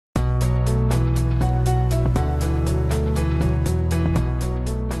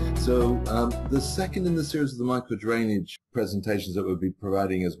The second in the series of the microdrainage presentations that we'll be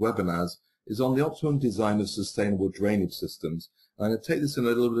providing as webinars is on the optimum design of sustainable drainage systems. I'm going to take this in a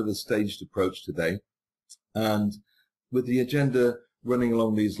little bit of a staged approach today, and with the agenda running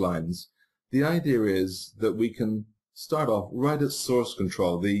along these lines. The idea is that we can start off right at source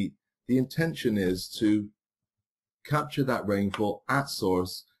control. The intention is to capture that rainfall at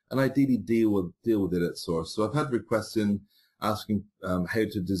source and ideally deal with it at source. So I've had requests in asking how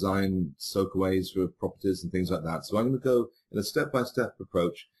to design soakaways for properties and things like that. So I'm going to go in a step-by-step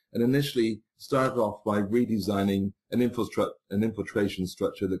approach and initially start off by redesigning an infiltration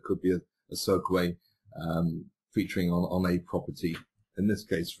structure that could be a soakaway featuring on a property, in this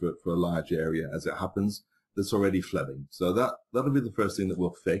case for a large area as it happens, that's already flooding. So that'll be the first thing that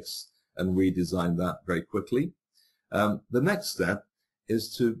we'll fix and redesign that very quickly. The next step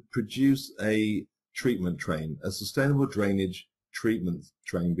is to produce a treatment train, a sustainable drainage treatment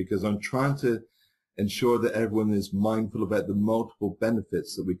train, because I'm trying to ensure that everyone is mindful about the multiple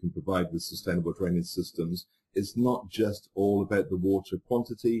benefits that we can provide with sustainable drainage systems. It's not just all about the water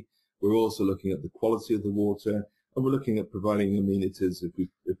quantity. We're also looking at the quality of the water, and we're looking at providing amenities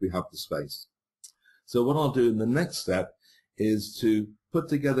if we have the space. So what I'll do in the next step is to put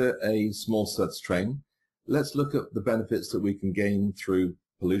together a small SuDS train. Let's look at the benefits that we can gain through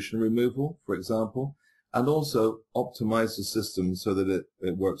pollution removal, for example, and also optimize the system so that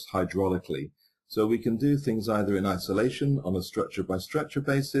it works hydraulically. So we can do things either in isolation on a structure by structure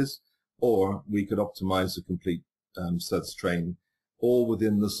basis, or we could optimize the complete SuDS train all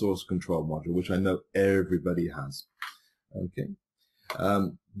within the source control module, which I know everybody has. Okay.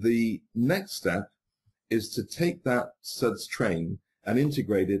 The next step is to take that SuDS train and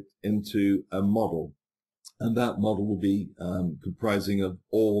integrate it into a model. And that model will be comprising of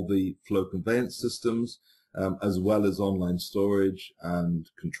all the flow conveyance systems, as well as online storage and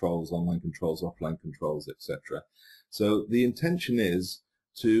controls, online controls, offline controls, etc. So the intention is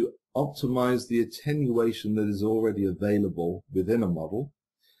to optimize the attenuation that is already available within a model.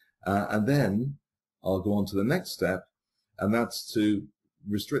 And then I'll go on to the next step, and that's to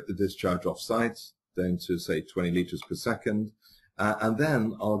restrict the discharge off-site down to, say, 20 liters per second. And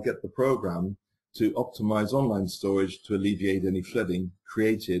then I'll get the program to optimize online storage to alleviate any flooding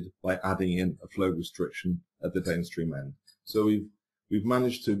created by adding in a flow restriction at the downstream end. So we've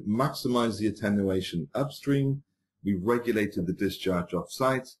managed to maximize the attenuation upstream, we've regulated the discharge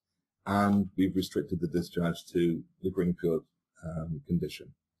off-site, and we've restricted the discharge to the greenfield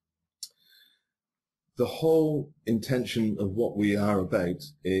condition. The whole intention of what we are about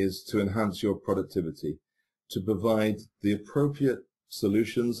is to enhance your productivity, to provide the appropriate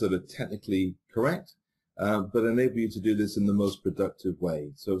solutions that are technically correct, but enable you to do this in the most productive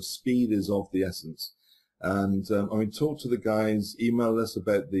way. So speed is of the essence. And I mean, talk to the guys, email us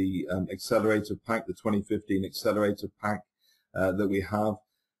about the accelerator pack, the 2015 accelerator pack that we have.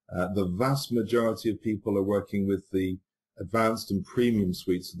 The vast majority of people are working with the advanced and premium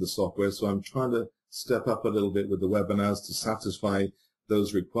suites of the software, so I'm trying to step up a little bit with the webinars to satisfy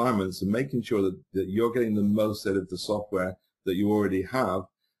those requirements and making sure that you're getting the most out of the software that you already have.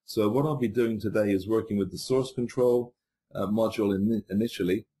 So what I'll be doing today is working with the source control module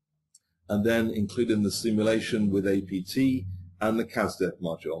initially, and then including the simulation with APT and the CASDEP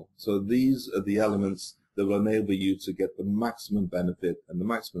module. So these are the elements that will enable you to get the maximum benefit and the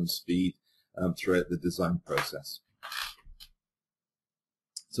maximum speed throughout the design process.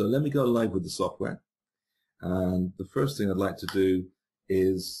 So let me go live with the software. And the first thing I'd like to do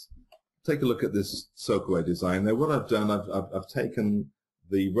is take a look at this soakaway design. Now what I've done, I've taken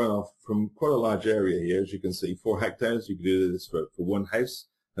the runoff from quite a large area here, as you can see, 4 hectares. You can do this for one house,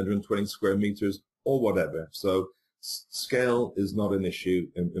 120 square meters, or whatever. So scale is not an issue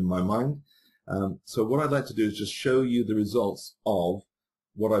in my mind. So what I'd like to do is just show you the results of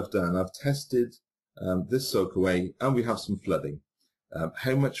what I've done. I've tested this soakaway, and we have some flooding.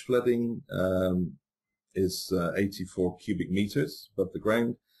 How much flooding is 84 cubic meters above the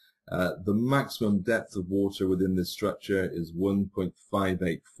ground. The maximum depth of water within this structure is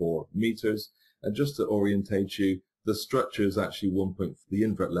 1.584 meters. And just to orientate you, the structure is actually the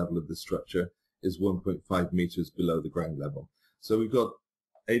invert level of the structure is 1.5 meters below the ground level. So we've got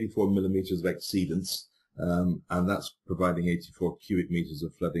 84 millimeters of exceedance, and that's providing 84 cubic meters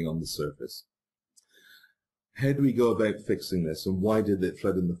of flooding on the surface. How do we go about fixing this, and why did it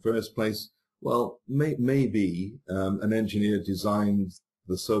flood in the first place? Well, maybe an engineer designed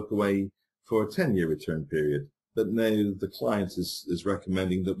the soakaway for a 10-year return period, but now the client is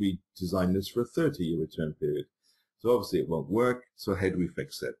recommending that we design this for a 30-year return period. So obviously it won't work, so how do we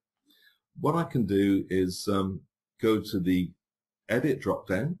fix it? What I can do is go to the Edit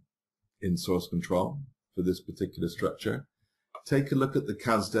drop-down in source control for this particular structure. Take a look at the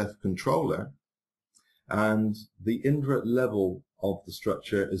CASDEF controller, and the invert level of the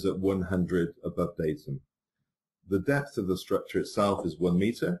structure is at 100 above datum. The depth of the structure itself is 1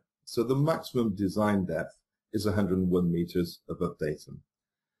 meter, so the maximum design depth is 101 meters above datum.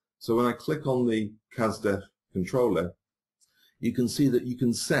 So when I click on the CASDEF controller, you can see that you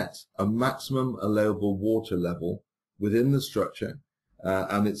can set a maximum allowable water level within the structure,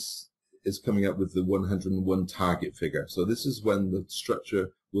 and it's coming up with the 101 target figure. So this is when the structure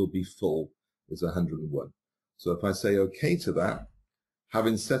will be full, is 101. So if I say OK to that,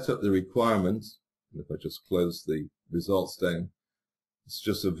 having set up the requirements, and if I just close the results down, it's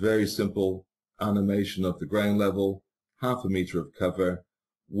just a very simple animation of the ground level, half a meter of cover,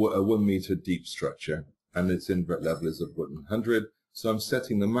 a 1 meter deep structure, and its invert level is at 100. So I'm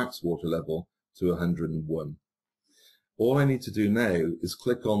setting the max water level to 101. All I need to do now is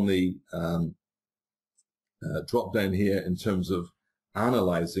click on the drop down here in terms of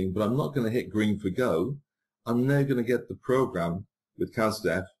analyzing, but I'm not going to hit green for go. I'm now going to get the program with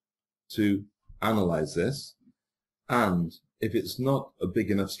CASDEF to analyze this, and if it's not a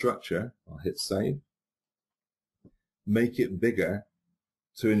big enough structure, I'll hit save, make it bigger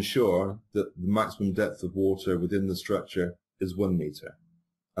to ensure that the maximum depth of water within the structure is 1 meter.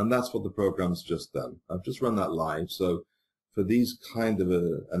 And that's what the program's just done. I've just run that live, so for these kind of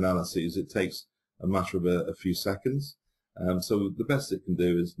analyses, it takes a matter of a few seconds. So the best it can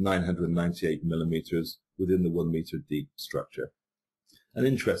do is 998 millimeters within the 1 meter deep structure. And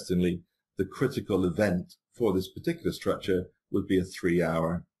interestingly, the critical event for this particular structure would be a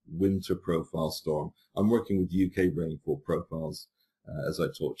 3-hour winter profile storm. I'm working with UK rainfall profiles as I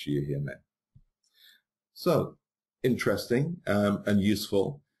talk to you here now. So, interesting and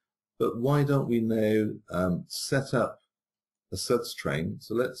useful, but why don't we now set up a SuDS train?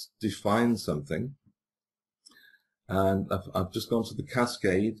 So let's define something. And I've just gone to the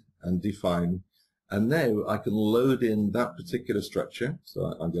cascade and define, and now I can load in that particular structure. So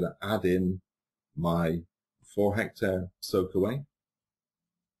I'm going to add in my 4 hectare soakaway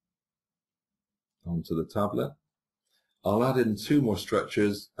onto the tablet. I'll add in 2 more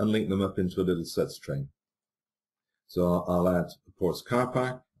structures and link them up into a little SuDS train. So I'll add a porous car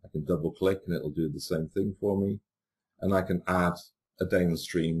park. I can double click and it'll do the same thing for me. And I can add a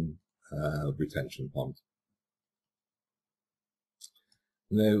downstream retention pond.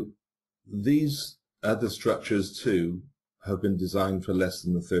 Now, these other structures too have been designed for less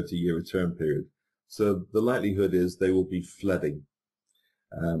than the 30-year return period. So the likelihood is they will be flooding.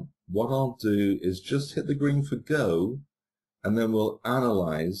 What I'll do is just hit the green for go, and then we'll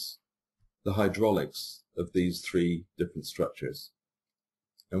analyze the hydraulics of these 3 different structures.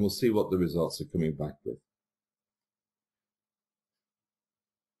 And we'll see what the results are coming back with.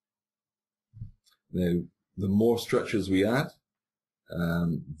 Now, the more structures we add,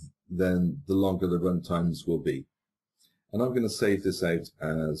 then the longer the run times will be. And I'm going to save this out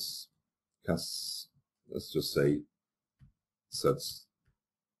as, let's just say, SuDS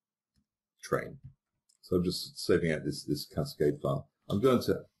train. So I'm just saving out this cascade file. I'm going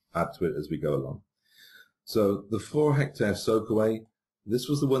to add to it as we go along. So the 4 hectare soakaway, this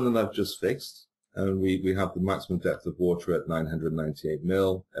was the one that I've just fixed, and we have the maximum depth of water at 998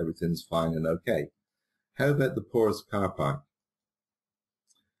 mil. Everything's fine and okay. How about the porous car park?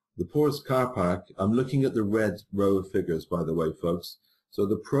 The porous car park, I'm looking at the red row of figures, by the way, folks. So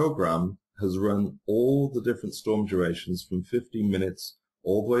the program has run all the different storm durations from 15 minutes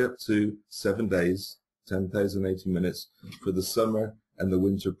all the way up to 7 days, 10,080 minutes for the summer and the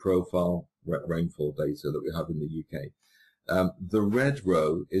winter profile rainfall data that we have in the UK. The red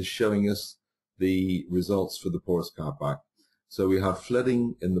row is showing us the results for the porous car park. So we have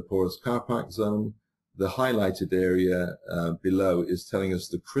flooding in the porous car park zone. The highlighted area below is telling us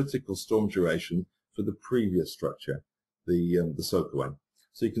the critical storm duration for the previous structure, the soakaway.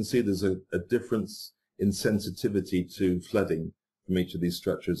 So you can see there's a difference in sensitivity to flooding from each of these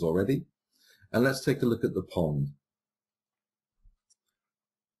structures already. And let's take a look at the pond.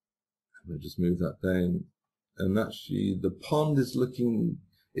 I'll just move that down. And actually the pond is looking,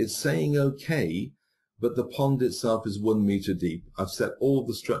 it's saying okay, but the pond itself is 1 meter deep. I've set all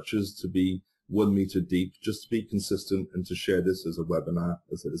the structures to be 1 meter deep, just to be consistent and to share this as a webinar,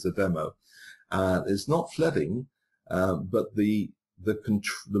 as a demo. It's not flooding, but the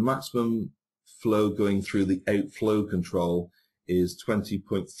maximum flow going through the outflow control is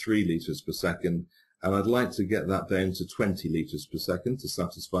 20.3 litres per second, and I'd like to get that down to 20 litres per second to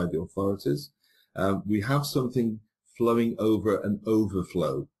satisfy the authorities. We have something flowing over an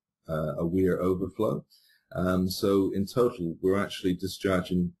overflow, a weir overflow. So in total, we're actually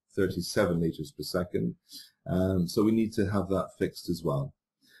discharging 37 litres per second. So we need to have that fixed as well.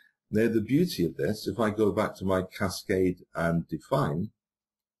 Now the beauty of this, if I go back to my cascade and define,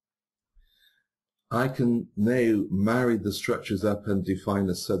 I can now marry the structures up and define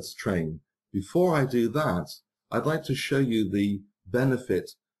a SuDS train. Before I do that, I'd like to show you the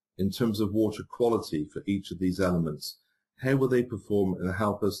benefit in terms of water quality for each of these elements. How will they perform and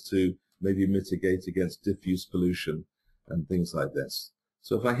help us to maybe mitigate against diffuse pollution and things like this.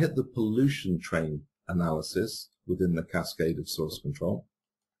 So if I hit the pollution train analysis within the cascade of source control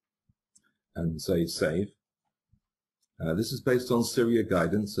and say save, this is based on Syria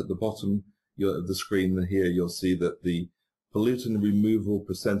guidance. At the bottom of the screen here you'll see that the pollutant removal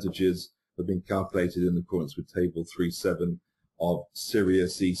percentages have been calculated in accordance with table 3.7 of Syria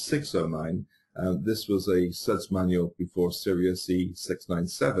C609. This was a SuDS manual before Syria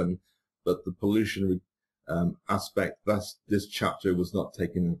C697, but the pollution aspect, this chapter was not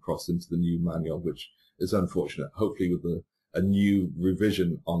taken across into the new manual, which is unfortunate. Hopefully with a new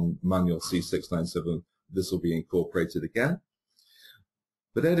revision on manual C697, this will be incorporated again.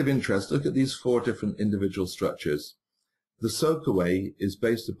 But out of interest, look at these 4 different individual structures. The soakaway is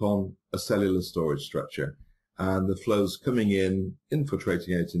based upon a cellular storage structure, and the flows coming in,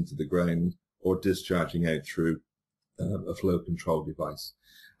 infiltrating out into the ground, or discharging out through a flow control device.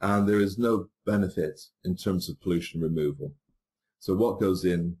 And there is no benefit in terms of pollution removal. So what goes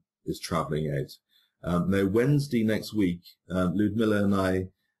in is traveling out. Now Wednesday next week, Ludmilla and I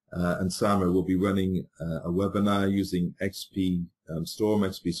and Sama will be running a webinar using XP Storm,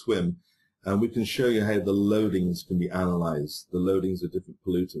 XP Swim, and we can show you how the loadings can be analyzed, the loadings of different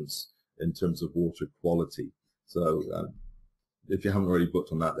pollutants in terms of water quality. So if you haven't already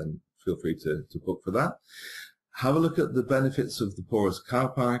booked on that, then feel free to book for that. Have a look at the benefits of the porous car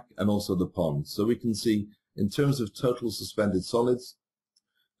park and also the pond. So we can see in terms of total suspended solids,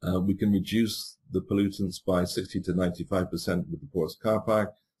 we can reduce the pollutants by 60 to 95% with the porous car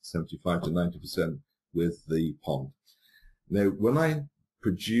park, 75 to 90% with the pond. Now, when I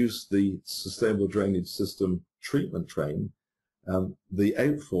produce the sustainable drainage system treatment train, the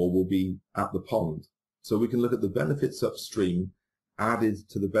outfall will be at the pond. So we can look at the benefits upstream added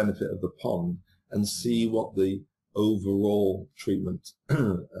to the benefit of the pond and see what the overall treatment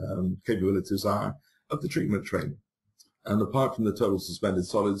capabilities are of the treatment train. And apart from the total suspended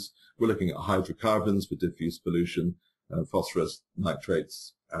solids, we're looking at hydrocarbons for diffuse pollution, phosphorus,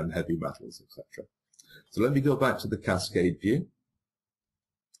 nitrates, and heavy metals, etc. So let me go back to the cascade view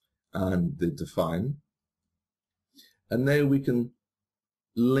and the define. And now we can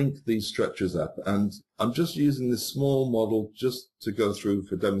link these structures up. And I'm just using this small model just to go through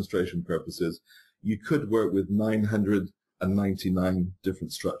for demonstration purposes. You could work with 999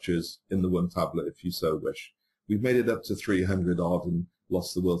 different structures in the one tablet if you so wish. We've made it up to 300 odd and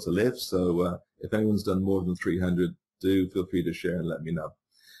lost the will to live. So if anyone's done more than 300, do feel free to share and let me know.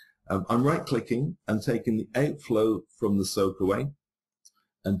 I'm right-clicking and taking the outflow from the soakaway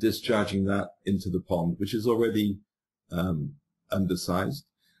and discharging that into the pond, which is already undersized.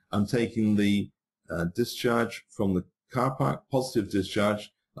 I'm taking the discharge from the car park, positive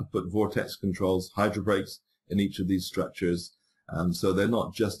discharge. I've put vortex controls, hydro brakes in each of these structures. So they're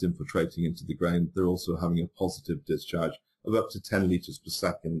not just infiltrating into the ground, they're also having a positive discharge of up to 10 litres per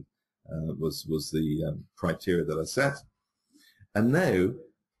second was the criteria that I set. And now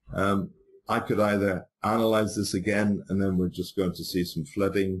I could either analyze this again and then we're just going to see some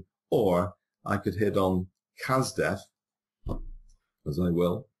flooding, or I could hit on CASDEF, as I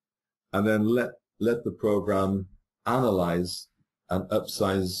will, and then let the program analyze and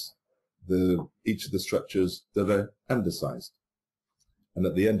upsize each of the structures that are undersized. And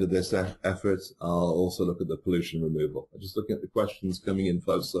at the end of this effort, I'll also look at the pollution removal. I'm just looking at the questions coming in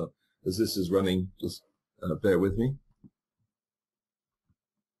close, so as this is running, just bear with me.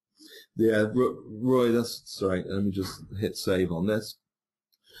 Yeah, Roy, sorry, let me just hit save on this.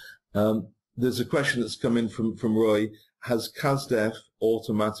 There's a question that's come in from Roy. Has CASDEF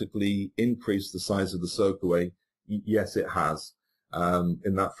automatically increased the size of the soakaway? Yes, it has,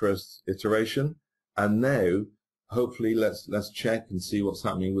 in that first iteration. And now, hopefully, let's check and see what's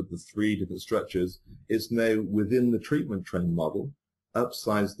happening with the 3 different structures. It's now within the treatment train model,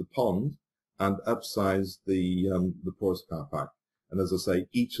 upsize the pond and upsize the porous car park. And as I say,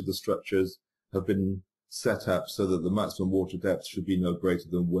 each of the structures have been set up so that the maximum water depth should be no greater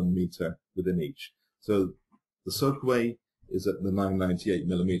than 1 meter within each. So the soakaway is at the 998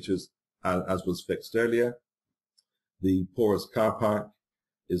 millimeters, as was fixed earlier. The porous car park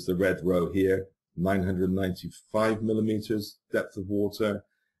is the red row here, 995 millimeters depth of water.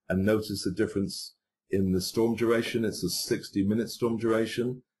 And notice the difference in the storm duration. It's a 60-minute storm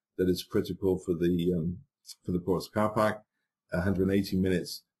duration. that is critical for the porous car park, 180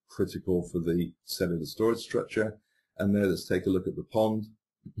 minutes critical for the cellular storage structure. And there, let's take a look at the pond.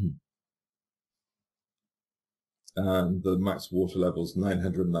 And the max water level is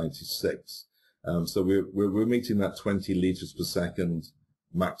 996. So we're meeting that 20 litres per second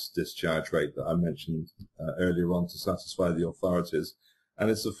max discharge rate that I mentioned earlier on to satisfy the authorities. And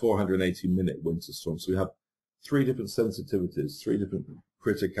it's a 480-minute winter storm. So we have 3 different sensitivities, 3 different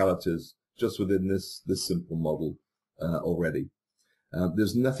criticalities just within this simple model already.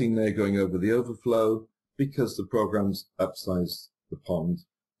 There's nothing there going over the overflow because the program's upsized the pond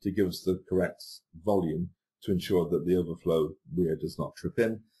to give us the correct volume to ensure that the overflow weir does not trip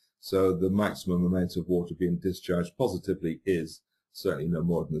in. So the maximum amount of water being discharged positively is certainly no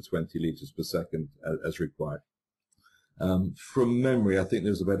more than the 20 litres per second as required. From memory, I think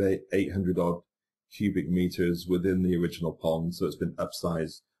there's about 800 odd cubic meters within the original pond, so it's been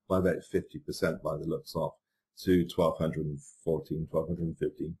upsized by about 50% by the looks of, to 1214,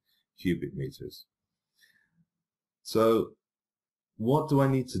 1215 cubic meters. So what do I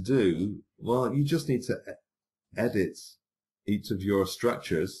need to do? Well, you just need to edit each of your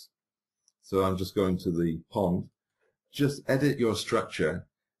structures. So I'm just going to the pond. Just edit your structure,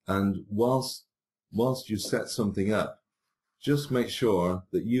 and whilst you set something up, just make sure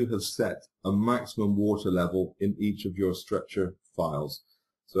that you have set a maximum water level in each of your structure files.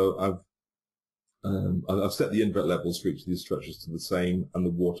 So I've set the invert levels for each of these structures to the same and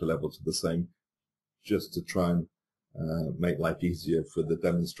the water level to the same, just to try and make life easier for the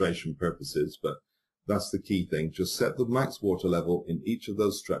demonstration purposes. But that's the key thing. Just set the max water level in each of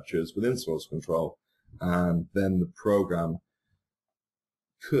those structures within source control, and then the program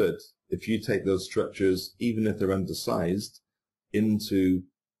could, if you take those structures, even if they're undersized, into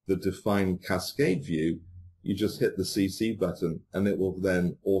the defined cascade view, you just hit the CC button and it will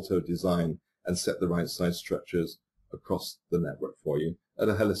then auto-design and set the right size structures across the network for you at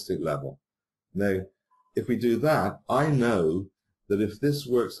a holistic level. Now, if we do that, I know that if this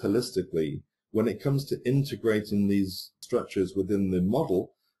works holistically, when it comes to integrating these structures within the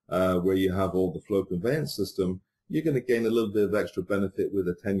model, where you have all the flow conveyance system, you're going to gain a little bit of extra benefit with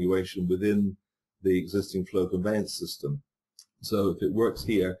attenuation within the existing flow conveyance system. So if it works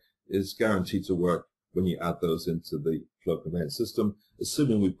here, it's guaranteed to work when you add those into the flow conveyance system,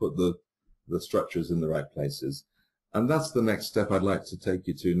 assuming we put the structures in the right places. And that's the next step I'd like to take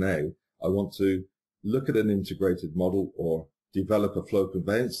you to now. I want to look at an integrated model or develop a flow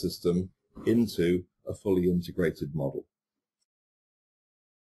conveyance system into a fully integrated model.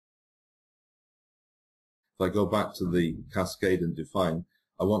 If I go back to the cascade and define,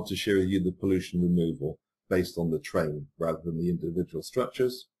 I want to share with you the pollution removal based on the train rather than the individual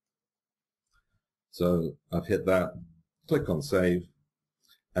structures. So I've hit that, click on save,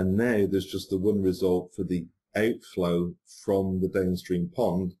 and now there's just the one result for the outflow from the downstream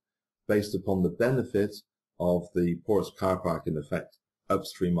pond based upon the benefit of the porous car park in effect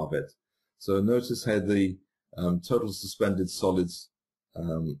upstream of it. So notice how the total suspended solids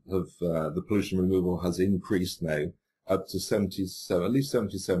the pollution removal has increased now up to 77, at least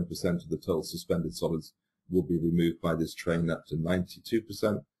 77% of the total suspended solids will be removed by this train, up to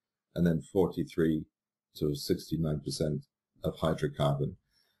 92%, and then 43 to 69% of hydrocarbon.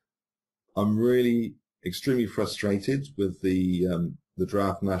 I'm really extremely frustrated with the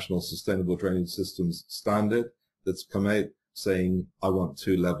draft National Sustainable Drainage Systems Standard that's come out saying I want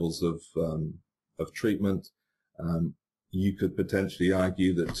 2 levels of treatment. You could potentially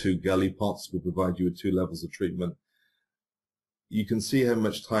argue that 2 gully pots will provide you with 2 levels of treatment. You can see how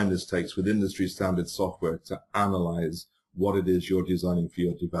much time this takes with industry standard software to analyze what it is you're designing for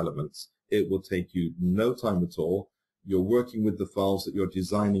your developments. It will take you no time at all. You're working with the files that you're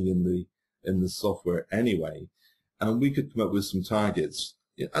designing in the software anyway, and we could come up with some targets,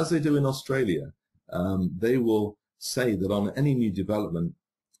 as they do in Australia. They will say that on any new development,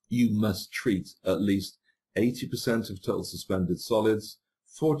 you must treat at least 80% of total suspended solids,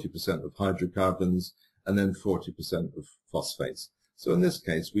 40% of hydrocarbons, and then 40% of phosphates. So in this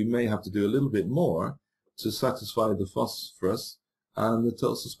case, we may have to do a little bit more to satisfy the phosphorus and the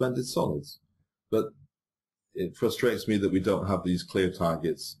total suspended solids. But it frustrates me that we don't have these clear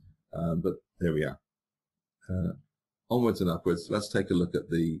targets, but there we are. Onwards and upwards, let's take a look at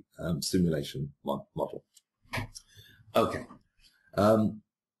the simulation model. Okay. I'm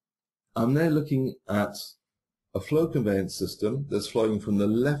now looking at a flow conveyance system that's flowing from the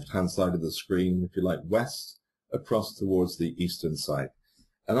left-hand side of the screen, if you like, west, across towards the eastern side.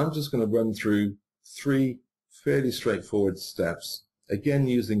 And I'm just going to run through 3 fairly straightforward steps, again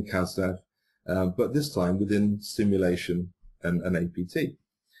using CASDAV, but this time within simulation and APT.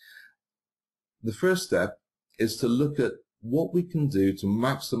 the first step is to look at what we can do to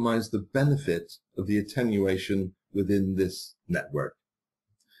maximize the benefit of the attenuation within this network.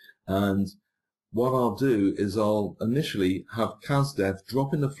 And what I'll do is I'll initially have CASDEF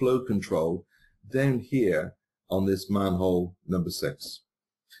drop in the flow control down here on this manhole number 6,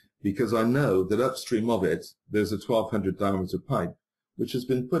 because I know that upstream of it there's a 1200 diameter pipe which has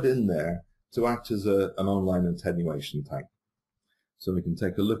been put in there to act as an online attenuation tank. So we can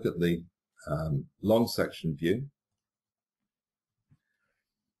take a look at the long section view,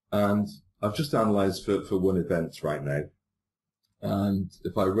 and I've just analyzed for one event right now, and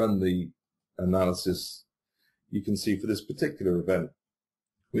if I run the analysis, you can see for this particular event,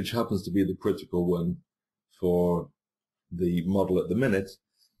 which happens to be the critical one for the model at the minute,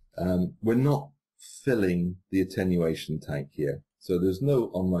 we're not filling the attenuation tank here, so there's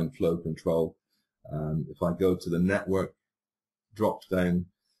no online flow control. If I go to the network drop down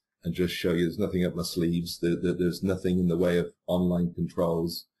and just show you there's nothing up my sleeves, there's nothing in the way of online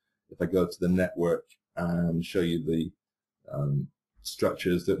controls. If I go to the network and show you the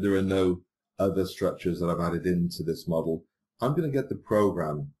structures, that there are no other structures that I've added into this model. I'm going to get the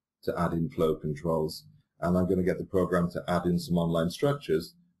program to add in flow controls, and I'm going to get the program to add in some online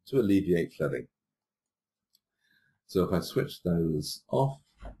structures to alleviate flooding. So if I switch those off,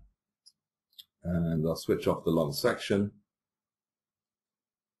 and I'll switch off the long section.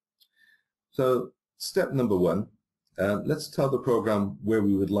 So step number 1, let's tell the program where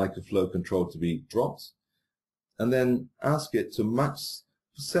we would like a flow control to be dropped, and then ask it to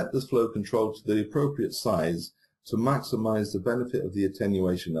set this flow control to the appropriate size to maximize the benefit of the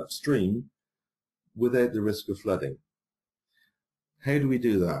attenuation upstream without the risk of flooding. How do we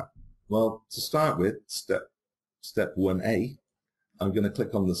do that? Well, to start with, step 1A, I'm going to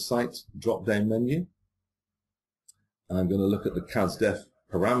click on the Site drop-down menu, and I'm going to look at the CASDEF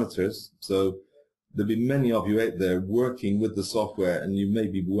parameters. So there'll be many of you out there working with the software, and you may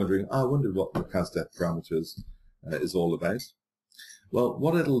be wondering, I wonder what the CASDEF parameters is all about. Well,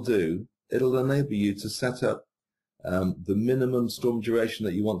 what it'll do, it'll enable you to set up the minimum storm duration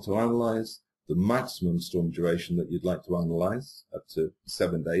that you want to analyze, the maximum storm duration that you'd like to analyze, up to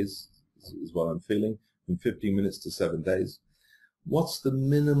 7 days is what I'm feeling, from 15 minutes to 7 days. What's the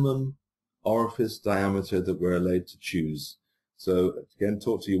minimum orifice diameter that we're allowed to choose? So again,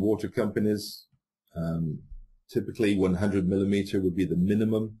 talk to your water companies. Typically 100 millimeter would be the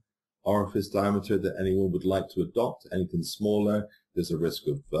minimum orifice diameter that anyone would like to adopt. Anything smaller, there's a risk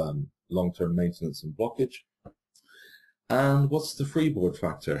of long-term maintenance and blockage. And what's the freeboard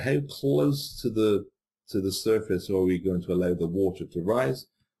factor? How close to the surface are we going to allow the water to rise?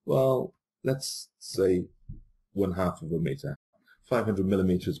 Well, let's say 1/2 of a meter, 500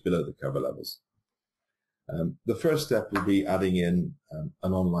 millimeters below the cover levels. The first step will be adding in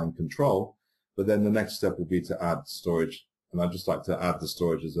an online control, but then the next step will be to add storage, and I'd just like to add the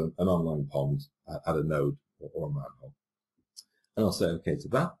storage as an online pond at a node or a manhole. And I'll say OK to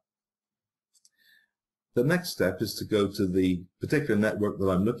that. The next step is to go to the particular network that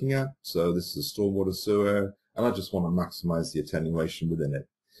I'm looking at. So this is a stormwater sewer, and I just want to maximize the attenuation within it.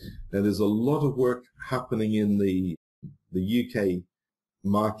 Now there's a lot of work happening in the UK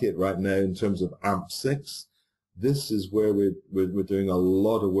market right now in terms of AMP6. This is where we're doing a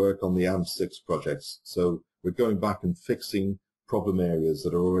lot of work on the AMP6 projects. So we're going back and fixing problem areas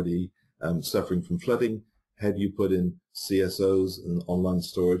that are already suffering from flooding. How do you put in CSOs and online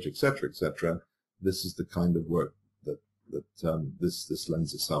storage, etc., etc.? This is the kind of work that this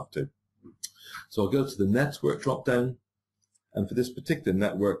lends itself to. So I'll go to the network drop-down, and for this particular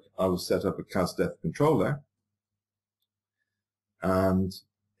network, I will set up a CASDEF controller. And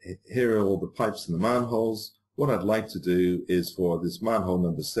here are all the pipes and the manholes. What I'd like to do is for this manhole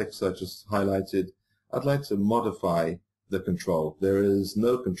number 6 I just highlighted, I'd like to modify the control. There is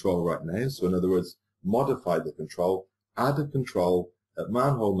no control right now, so in other words, modify the control, add a control at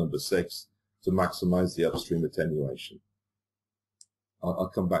manhole number 6 to maximize the upstream attenuation. I'll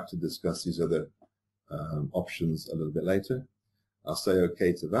come back to discuss these other options a little bit later. I'll say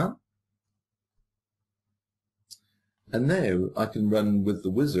OK to that. And now I can run with the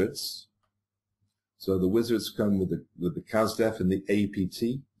wizards. So the wizards come with the CASDEF and the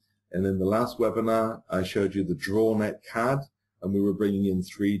APT. And in the last webinar, I showed you the DrawNet CAD, and we were bringing in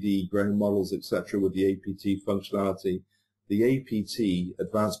 3D ground models, etc., with the APT functionality. The APT,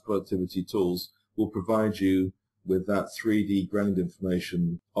 Advanced Productivity Tools, will provide you with that 3D ground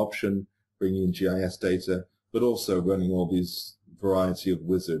information option, bringing in GIS data, but also running all these variety of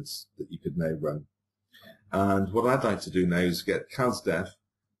wizards that you could now run. And what I'd like to do now is get CASDEF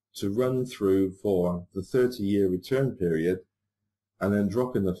to run through for the 30-year return period, and then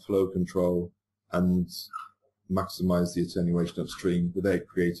drop in the flow control and maximize the attenuation upstream without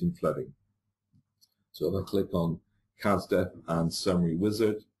creating flooding. So if I click on CASDEF and Summary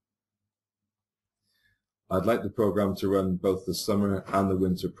Wizard, I'd like the program to run both the summer and the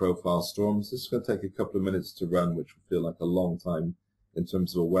winter profile storms. This is going to take a couple of minutes to run, which will feel like a long time in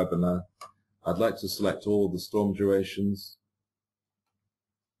terms of a webinar. I'd like to select all the storm durations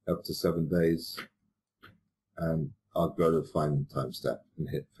up to 7 days, and I'll go to Find Time Step and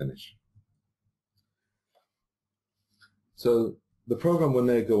hit Finish. So the program will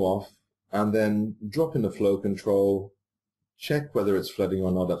now go off and then drop in the flow control, check whether it's flooding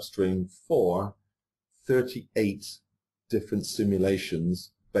or not upstream for 38 different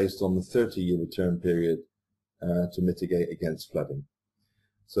simulations based on the 30-year return period to mitigate against flooding.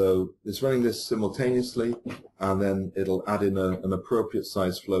 So it's running this simultaneously, and then it'll add in an appropriate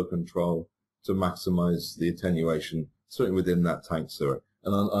size flow control to maximize the attenuation, certainly within that tank sewer.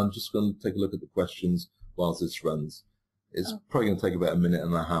 And I'm just going to take a look at the questions whilst this runs. It's probably going to take about a minute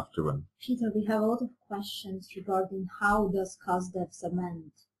and a half to run. Peter, we have a lot of questions regarding how does CASDEF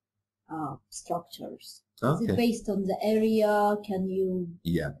cement structures. Okay. Is it based on the area? Can you?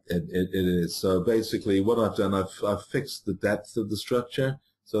 Yeah, it is. So basically what I've done, I've fixed the depth of the structure.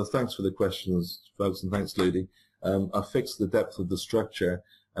 So thanks for the questions, folks, and thanks, Ludi. I've fixed the depth of the structure,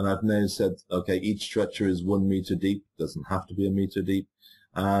 and I've now said, okay, each structure is 1 meter deep, doesn't have to be a meter deep,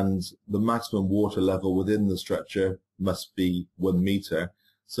 and the maximum water level within the structure must be 1 meter.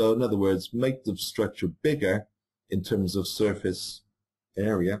 So in other words, make the structure bigger in terms of surface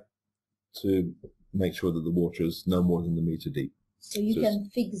area to make sure that the water is no more than the meter deep. So you can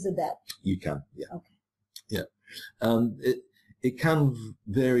fix the depth? You can, yeah. Okay. Yeah. It can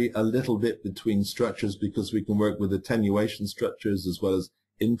vary a little bit between structures because we can work with attenuation structures as well as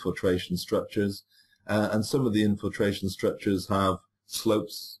infiltration structures. And some of the infiltration structures have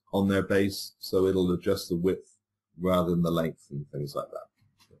slopes on their base, so it'll adjust the width rather than the length and things like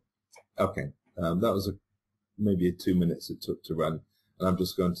that. Okay, that was maybe 2 minutes it took to run, and I'm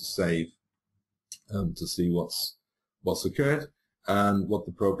just going to save to see what's occurred and what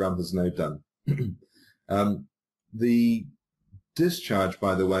the program has now done. The discharge,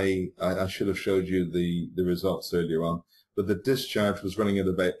 by the way, I should have showed you the results earlier on, but the discharge was running at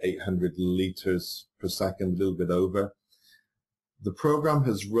about 800 liters per second, a little bit over. The program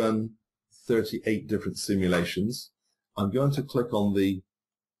has run 38 different simulations. I'm going to click on the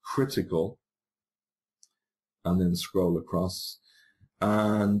critical and then scroll across.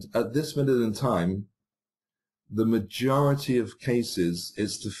 And at this minute in time, the majority of cases,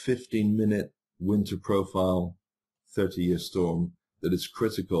 it's the 15-minute winter profile 30-year storm that is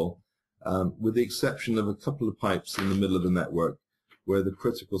critical, with the exception of a couple of pipes in the middle of the network where the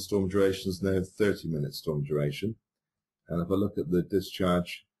critical storm duration is now 30-minute storm duration. And if I look at the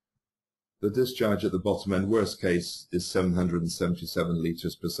discharge at the bottom end, worst case, is 777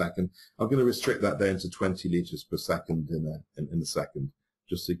 liters per second. I'm going to restrict that down to 20 liters per second in a second,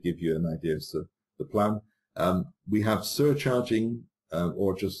 just to give you an idea of the plan. We have surcharging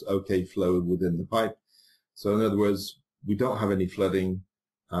or just okay flow within the pipe. So in other words, we don't have any flooding,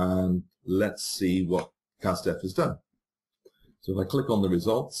 and let's see what CASDEF has done. So if I click on the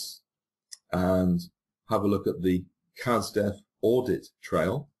results and have a look at the CASDEF audit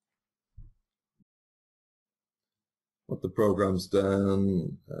trail, what the program's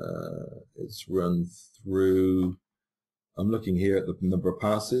done, it's run through, I'm looking here at the number of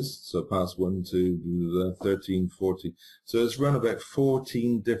passes, so pass 1, 2, 13, 14. So it's run about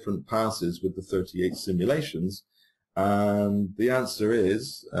 14 different passes with the 38 simulations, and the answer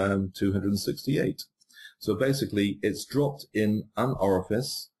is 268. So basically, it's dropped in an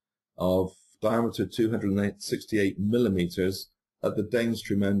orifice of diameter 268 millimeters at the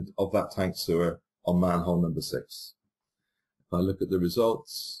downstream end of that tank sewer on manhole number 6. If I look at the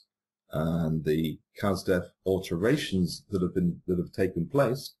results and the CASDEF alterations that have taken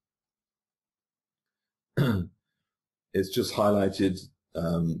place, it's just highlighted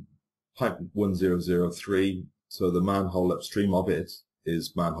pipe 1003. So the manhole upstream of it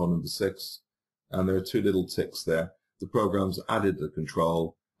is manhole number 6, and there are 2 little ticks there. The program's added the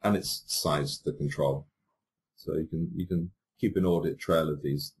control and it's sized the control, so you can keep an audit trail of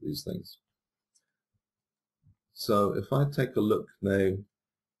these things. So if I take a look now,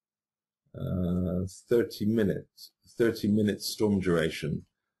 30 minutes storm duration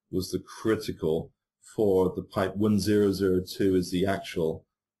was the critical for the pipe 1002 is the actual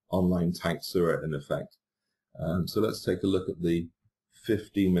online tank sewer in effect. So let's take a look at the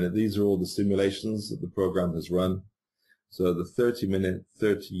 15-minute. These are all the simulations that the program has run. So the 30-minute,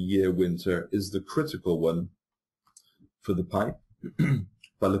 30-year winter is the critical one for the pipe.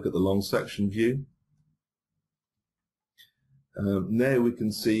 If I look at the long section view, now we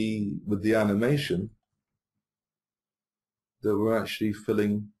can see with the animation that we're actually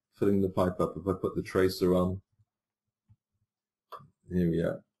filling the pipe up. If I put the tracer on, here we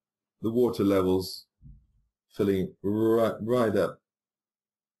are. The water levels filling right up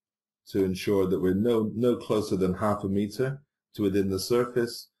to ensure that we're no closer than half a meter to within the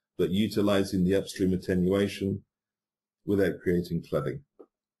surface, but utilizing the upstream attenuation without creating flooding.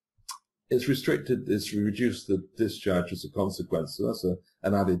 It's reduced the discharge as a consequence, so that's an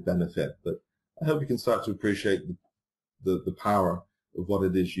added benefit. But I hope you can start to appreciate the power of what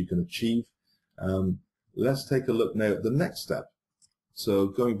it is you can achieve. Let's take a look now at the next step. So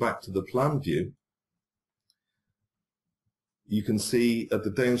going back to the plan view, you can see at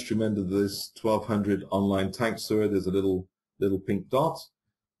the downstream end of this 1200 online tank sewer, there's a little pink dot.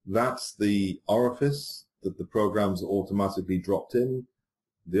 That's the orifice that the program's automatically dropped in.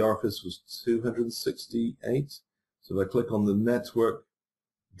 The orifice was 268. So if I click on the network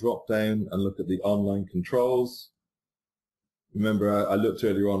drop down and look at the online controls, remember I looked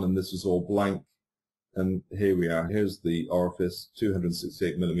earlier on and this was all blank, and here we are. Here's the orifice,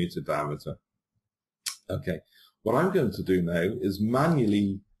 268 millimeter diameter. Okay, what I'm going to do now is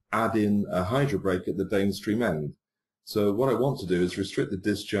manually add in a hydro brake at the downstream end. So what I want to do is restrict the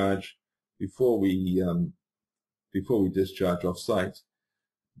discharge before we discharge off site.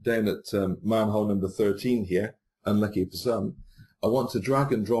 Down at manhole number 13 here, unlucky for some, I want to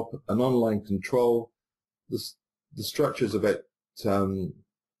drag and drop an online control. The structure is about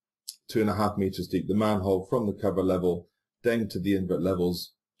 2.5 meters deep. The manhole from the cover level down to the invert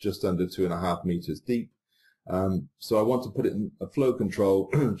levels just under 2.5 meters deep. So I want to put it in a flow control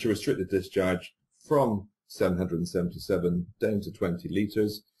to restrict the discharge from 777 down to 20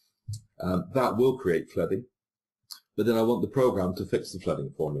 liters. That will create flooding, but then I want the program to fix the flooding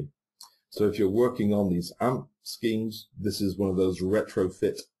for me. So if you're working on these AMP schemes, this is one of those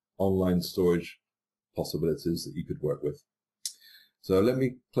retrofit online storage possibilities that you could work with. So let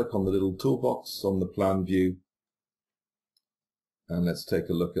me click on the little toolbox on the plan view, and let's take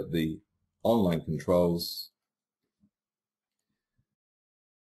a look at the online controls.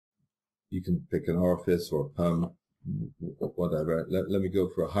 You can pick an orifice or a pump, whatever. Let me go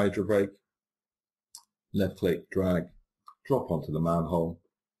for a hydro brake. Left click, drag, drop onto the manhole.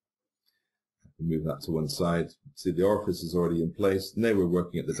 Move that to one side. See, the orifice is already in place. Now we're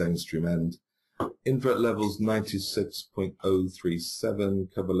working at the downstream end. Invert levels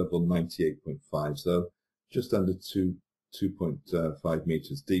 96.037, cover level 98.5, so just under 2.5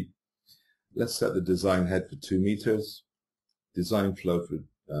 meters deep. Let's set the design head for 2 meters. Design flow for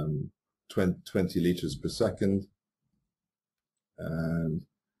 20 liters per second. And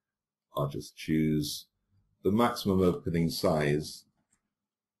I'll just choose the maximum opening size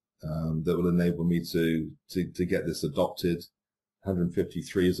that will enable me to get this adopted.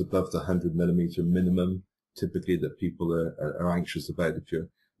 153 is above the 100 millimeter minimum, typically, that people are anxious about. If you're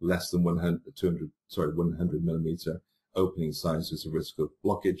less than 100 millimeter opening size, there's a risk of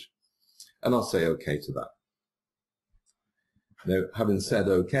blockage. And I'll say OK to that. Now, having said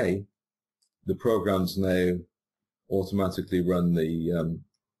OK, the program's now automatically run the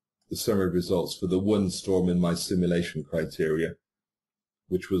summary results for the one storm in my simulation criteria,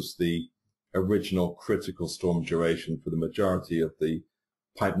 which was the original critical storm duration for the majority of the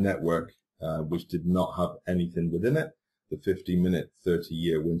pipe network, which did not have anything within it, the 50-minute,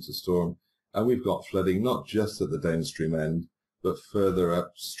 30-year winter storm. And we've got flooding not just at the downstream end, but further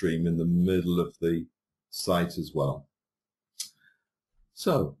upstream in the middle of the site as well.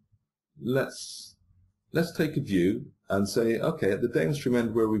 So let's take a view and say, okay, at the downstream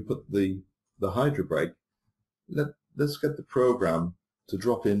end where we put the hydro brake, let's get the program to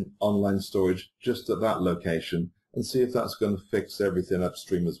drop in online storage just at that location and see if that's going to fix everything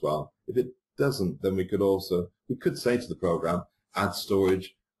upstream as well. If it doesn't, then we could say to the program, add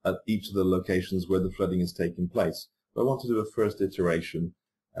storage at each of the locations where the flooding is taking place. But I want to do a first iteration,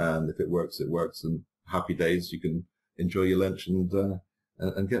 and if it works, it works, and happy days, you can enjoy your lunch and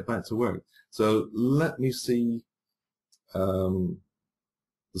get back to work. So let me see the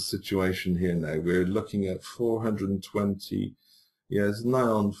situation here now. We're looking at 420, it's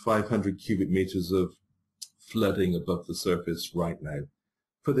now on 500 cubic meters of flooding above the surface right now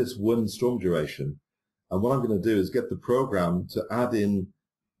for this one storm duration. And what I'm going to do is get the program to add in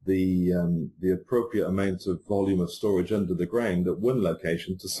the appropriate amount of volume of storage under the ground at one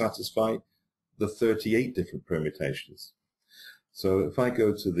location to satisfy the 38 different permutations. So if I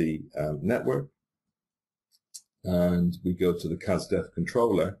go to the network and we go to the CASDEF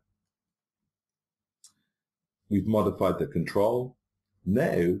controller, we've modified the control.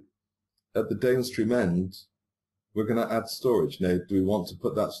 Now, at the downstream end, we're going to add storage. Now, do we want to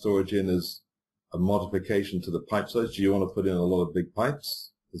put that storage in as a modification to the pipe size? Do you want to put in a lot of big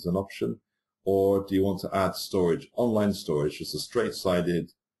pipes as an option? Or do you want to add storage, online storage, just a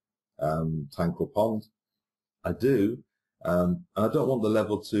straight-sided tank or pond? I do. And I don't want the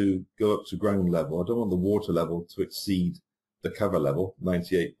level to go up to ground level. I don't want the water level to exceed the cover level,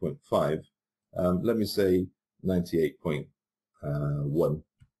 98.5. Let me say 98.1.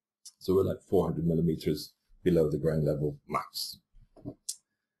 So we're like 400 millimeters below the ground level max.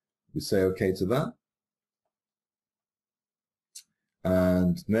 We say OK to that.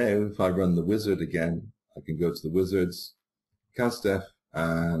 And now if I run the wizard again, I can go to the wizards, CASDEF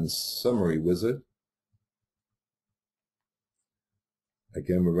and summary wizard.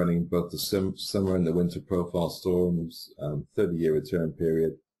 Again, we're running both the summer and the winter profile storms, 30-year return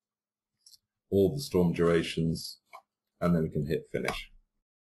period, all the storm durations, and then we can hit finish.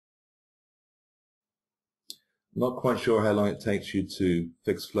 Not quite sure how long it takes you to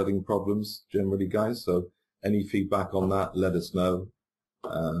fix flooding problems generally, guys, so any feedback on that, let us know.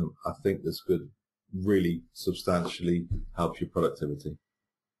 I think this could really substantially help your productivity.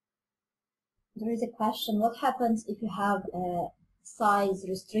 There is a question, what happens if you have a size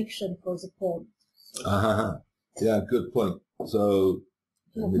restriction for the pond? Yeah, good point. So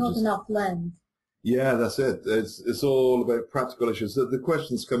not enough land. Yeah, that's it. It's all about practical issues. So the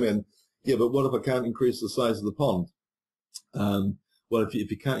questions come in, yeah, but what if I can't increase the size of the pond? Well, if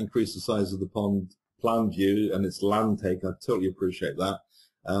you can't increase the size of the pond plan view and it's land take, I totally appreciate that.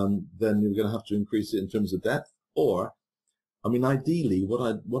 Then you're going to have to increase it in terms of depth. Or, I mean, ideally, what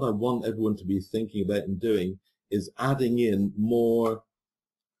I want everyone to be thinking about and doing is adding in more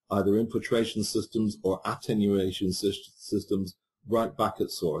either infiltration systems or attenuation systems right back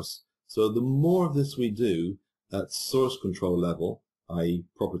at source. So the more of this we do at source control level, i.e.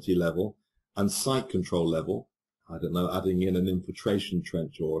 property level, and site control level, I don't know, adding in an infiltration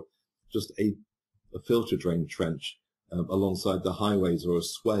trench or just a filter drain trench alongside the highways or a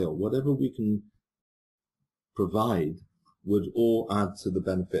swale, whatever we can provide would all add to the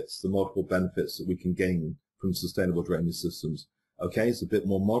benefits, the multiple benefits that we can gain from sustainable drainage systems. Okay, it's a bit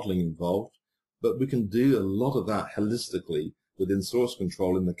more modeling involved, but we can do a lot of that holistically within source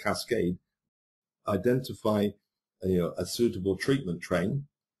control in the cascade, identify a suitable treatment train,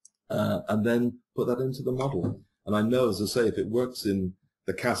 and then put that into the model. And I know, as I say, if it works in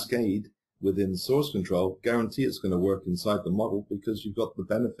the cascade within source control, guarantee it's going to work inside the model because you've got the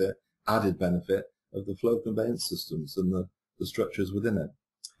benefit, added benefit, of the flow conveyance systems and the structures within it.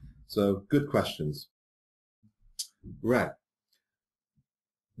 So, good questions. Right.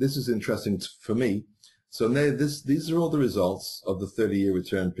 This is interesting for me. So now these are all the results of the 30-year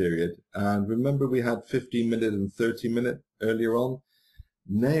return period. And remember we had 15-minute and 30-minute earlier on.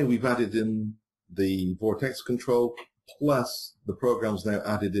 Now we've added in the vortex control, plus the program's now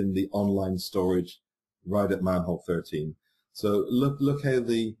added in the online storage right at manhole 13. So look how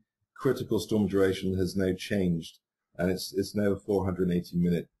the critical storm duration has now changed. And it's now a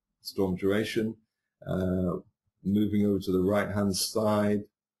 480-minute storm duration. Moving over to the right-hand side.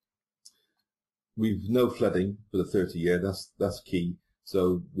 We've no flooding for the 30-year, that's key.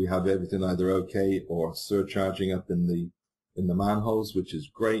 So we have everything either okay or surcharging up in the manholes, which is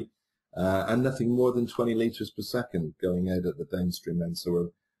great, and nothing more than 20 litres per second going out at the downstream end.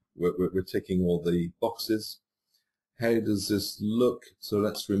 So we're ticking all the boxes. How does this look? So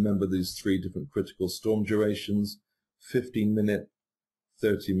let's remember these three different critical storm durations: 15-minute,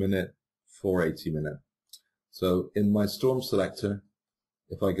 30-minute, 480-minute. So in my storm selector,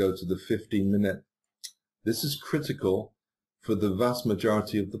 if I go to the 15-minute, this is critical for the vast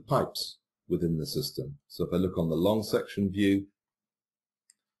majority of the pipes within the system. So if I look on the long section view,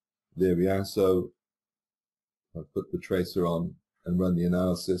 there we are. So I put the tracer on and run the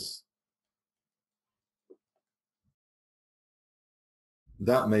analysis.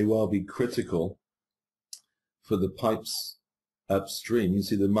 That may well be critical for the pipes upstream. You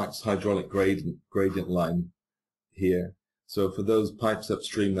see the max hydraulic gradient line here. So for those pipes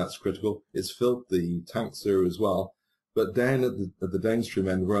upstream, that's critical. It's filled the tank sewer as well. But down at the downstream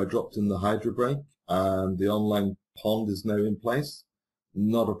end, where I dropped in the hydro brake and the online pond is now in place,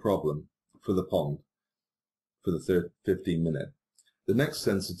 not a problem for the pond for the 15-minute. The next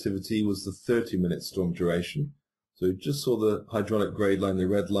sensitivity was the 30-minute storm duration. So you just saw the hydraulic grade line, the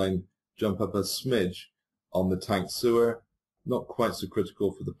red line, jump up a smidge on the tank sewer. Not quite so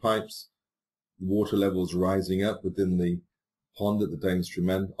critical for the pipes. The water levels rising up within the pond at the downstream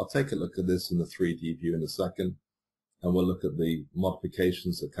end. I'll take a look at this in the 3D view in a second, and we'll look at the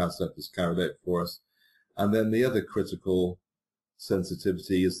modifications that CASDEF has carried out for us. And then the other critical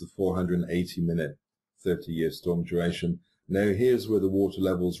sensitivity is the 480-minute 30-year storm duration. Now here's where the water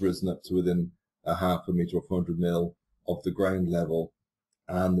level's risen up to within a half a metre or 400 mil of the ground level,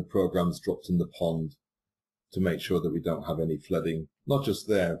 and the program's dropped in the pond to make sure that we don't have any flooding, not just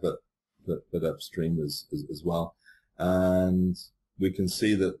there, but upstream as well. And we can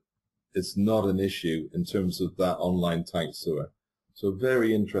see that it's not an issue in terms of that online tank sewer. So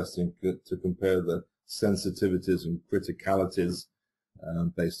very interesting to compare the sensitivities and criticalities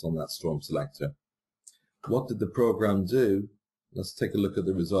based on that storm selector. What did the program do? Let's take a look at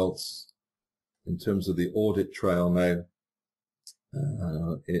the results in terms of the audit trail now.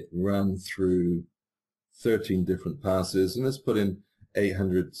 It ran through 13 different passes, and let's put in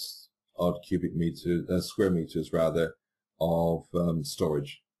 800 odd square meters rather of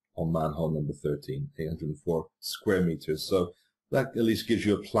storage on manhole number 13, 804 square meters. So that at least gives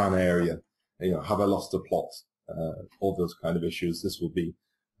you a plan area. You know, have I lost a plot? All those kind of issues. This will be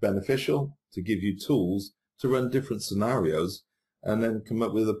beneficial to give you tools to run different scenarios and then come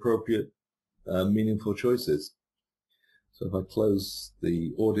up with appropriate, meaningful choices. So if I close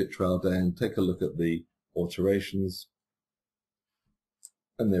the audit trail down, take a look at the alterations,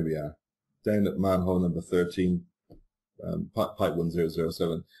 and there we are. Down at manhole number 13, pipe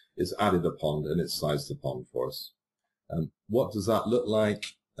 1007 is added a pond, and it's sized the pond for us. What does that look like?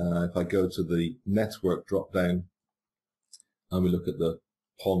 If I go to the network drop down and we look at the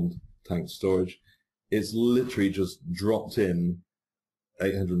pond tank storage, it's literally just dropped in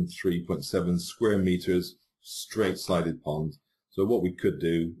 803.7 square meters straight sided pond. So what we could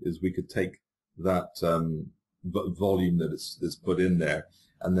do is we could take that volume that is put in there,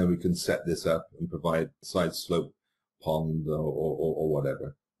 and then we can set this up and provide side slope pond or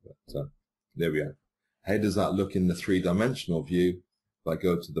whatever. But there we are. How does that look in the three-dimensional view? If I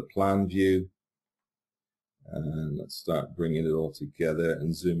go to the plan view, and let's start bringing it all together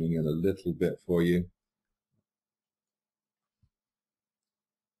and zooming in a little bit for you.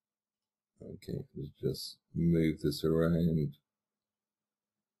 Okay, let's just move this around.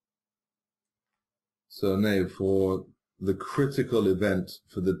 So now for the critical event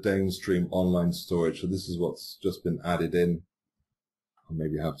for the downstream online storage. So this is what's just been added in. I'll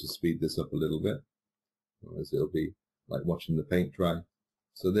maybe have to speed this up a little bit, otherwise it'll be like watching the paint dry.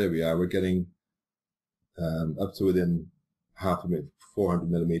 So there we are. We're getting up to within 400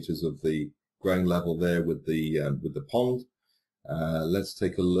 millimeters of the ground level there with the pond. Let's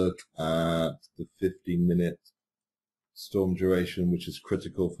take a look at the 50-minute storm duration, which is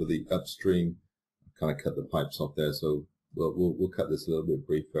critical for the upstream. I kind of cut the pipes off there, so we'll cut this a little bit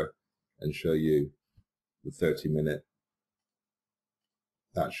briefer and show you the 30-minute.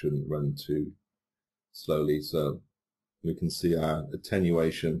 That shouldn't run too slowly, so we can see our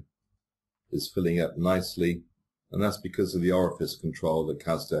attenuation is filling up nicely, and that's because of the orifice control that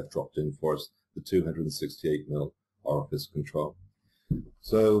CASDEF dropped in for us, the 268 mil orifice control.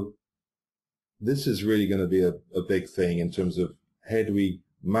 So this is really going to be a big thing in terms of how do we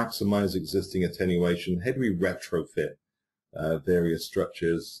maximize existing attenuation, how do we retrofit various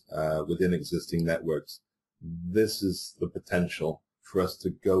structures within existing networks. This is the potential for us to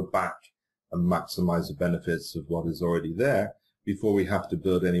go back and maximize the benefits of what is already there before we have to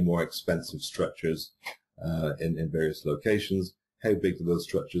build any more expensive structures in various locations. How big do those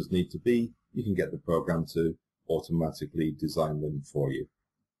structures need to be? You can get the program to automatically design them for you.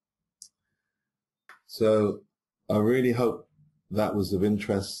 So I really hope that was of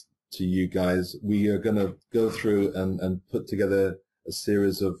interest to you guys. We are going to go through and put together a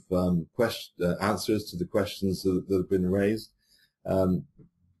series of answers to the questions that have been raised.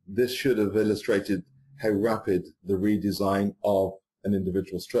 This should have illustrated how rapid the redesign of an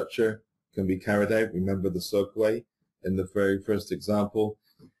individual structure can be carried out. Remember the soakaway in the very first example.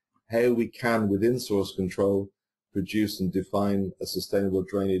 How we can, within source control, produce and define a sustainable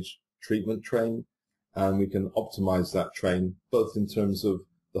drainage treatment train, and we can optimize that train both in terms of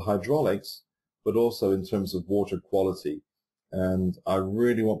the hydraulics but also in terms of water quality. And I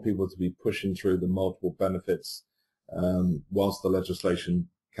really want people to be pushing through the multiple benefits whilst the legislation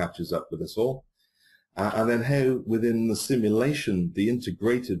catches up with us all. And then how within the simulation, the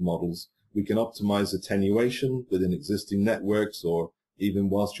integrated models, we can optimize attenuation within existing networks, or even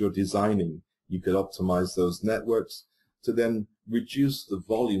whilst you're designing, you could optimize those networks to then reduce the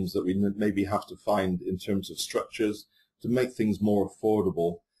volumes that we maybe have to find in terms of structures to make things more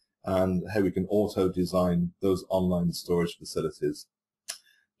affordable, and how we can auto-design those online storage facilities.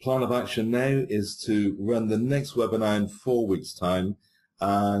 Plan of action now is to run the next webinar in 4 weeks' time,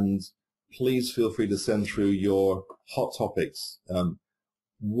 and please feel free to send through your hot topics.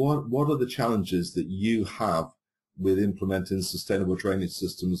 What are the challenges that you have with implementing sustainable drainage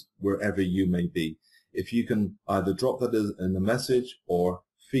systems wherever you may be. If you can either drop that in the message or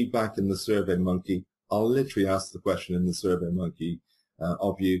feedback in the SurveyMonkey, I'll literally ask the question in the SurveyMonkey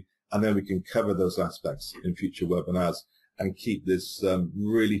of you, and then we can cover those aspects in future webinars and keep this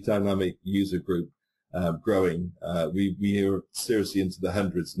really dynamic user group growing. We are seriously into the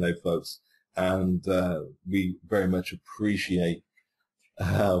hundreds now, folks, and we very much appreciate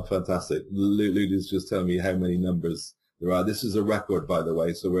how fantastic. Luda's just telling me how many numbers there are. This is a record, by the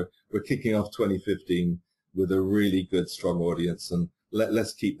way, so we're kicking off 2015 with a really good, strong audience, and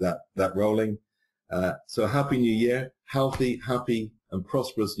let's keep that rolling. So happy New Year, healthy, happy, and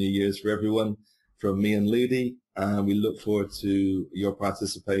prosperous New Year's for everyone from me and Ludi, and we look forward to your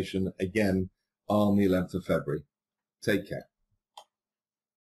participation again on the 11th of February. Take care.